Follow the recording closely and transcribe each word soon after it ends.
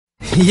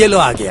ये लो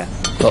आ गया।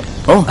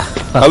 ओह,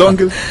 hello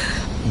uncle.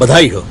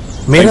 बधाई हो।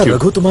 मेरा Thank you.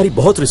 रघु तुम्हारी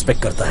बहुत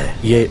रिस्पेक्ट करता है।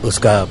 ये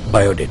उसका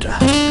बायोडेटा।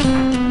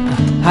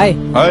 हाय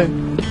हाय।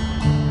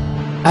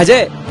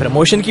 अजय,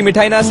 प्रमोशन की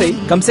मिठाई ना सही,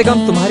 कम से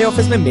कम तुम्हारे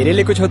ऑफिस में मेरे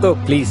लिए कुछ हो तो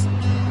प्लीज।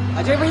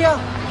 अजय भैया,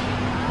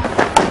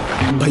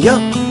 भैया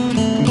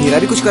मेरा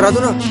भी कुछ करा दो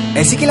ना,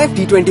 ऐसी की लाइफ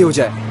T20 हो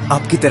जाए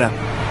आपकी तरह।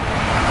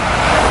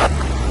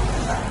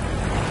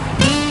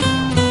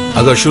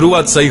 अगर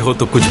शुरुआत सही हो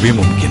तो कुछ भी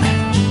मुमकिन है।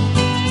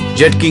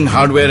 Jet king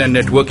hardware and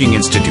networking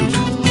institute,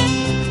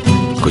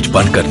 कुछ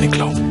बनकर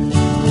निकलो।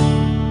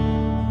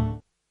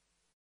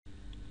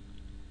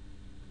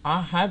 I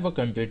have a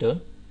computer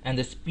and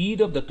the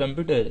speed of the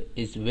computer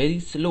is very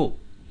slow.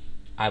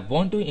 I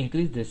want to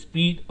increase the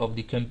speed of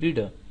the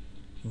computer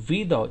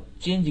without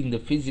changing the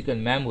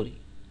physical memory.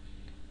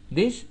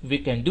 This we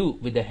can do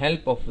with the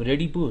help of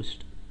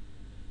ReadyBoost.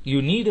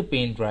 You need a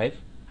pen drive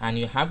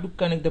and you have to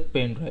connect the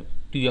pen drive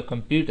to your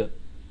computer.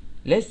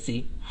 Let's see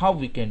how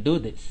we can do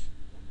this.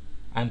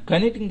 I am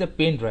connecting the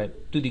pen drive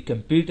to the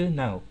computer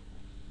now.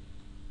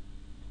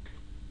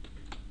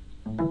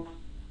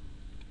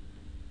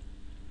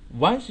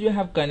 Once you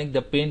have connected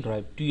the pen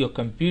drive to your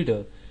computer,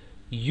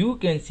 you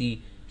can see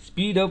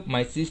speed up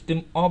my system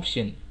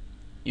option.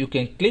 You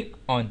can click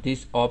on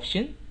this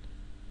option.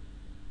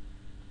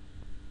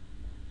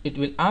 It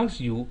will ask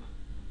you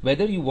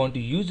whether you want to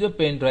use your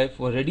pen drive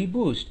for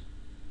ReadyBoost.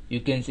 You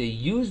can say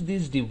use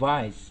this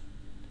device,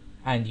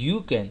 and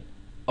you can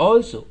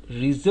also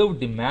reserve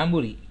the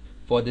memory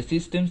for the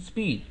system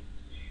speed.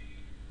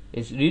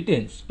 It's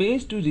written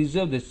space to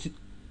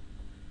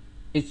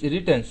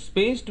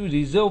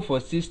reserve for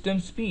system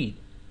speed.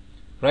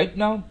 Right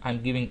now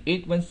I'm giving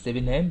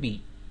 817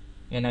 MB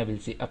and I will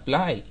say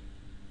apply.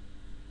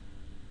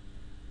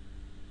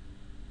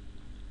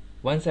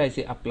 Once I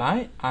say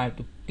apply, I have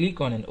to click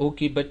on an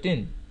OK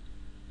button.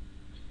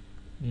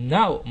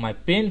 Now my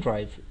pen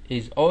drive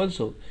is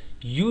also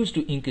used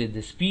to increase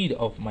the speed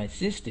of my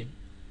system.